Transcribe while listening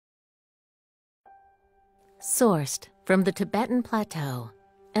Sourced from the Tibetan Plateau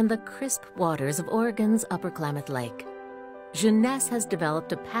and the crisp waters of Oregon's Upper Klamath Lake, Jeunesse has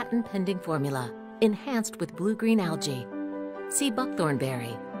developed a patent-pending formula enhanced with blue-green algae, sea buckthorn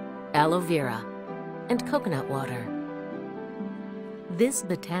berry, aloe vera, and coconut water. This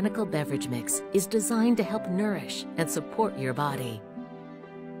botanical beverage mix is designed to help nourish and support your body.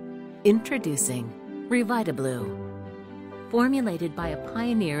 Introducing RevitaBLU. Formulated by a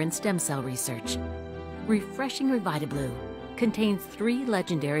pioneer in stem cell research, refreshing RevitaBLU contains 3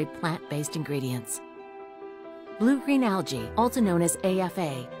 legendary plant-based ingredients. Blue-green algae, also known as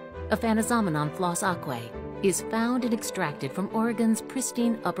AFA, Aphanizomenon floss aquae, is found and extracted from Oregon's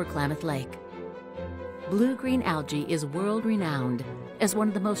pristine Upper Klamath Lake. Blue-green algae is world-renowned as one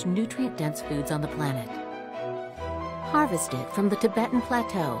of the most nutrient-dense foods on the planet. Harvested from the Tibetan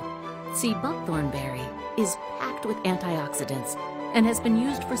Plateau, sea buckthorn berry is packed with antioxidants and has been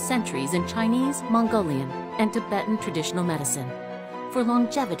used for centuries in Chinese, Mongolian, and Tibetan traditional medicine for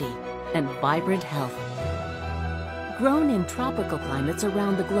longevity and vibrant health. Grown in tropical climates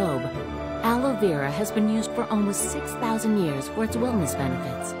around the globe, aloe vera has been used for almost 6,000 years for its wellness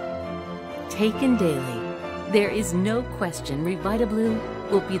benefits. Taken daily, there is no question RevitaBLU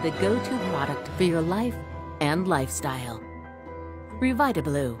will be the go-to product for your life and lifestyle.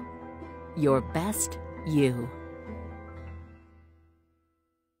 RevitaBLU, your best you.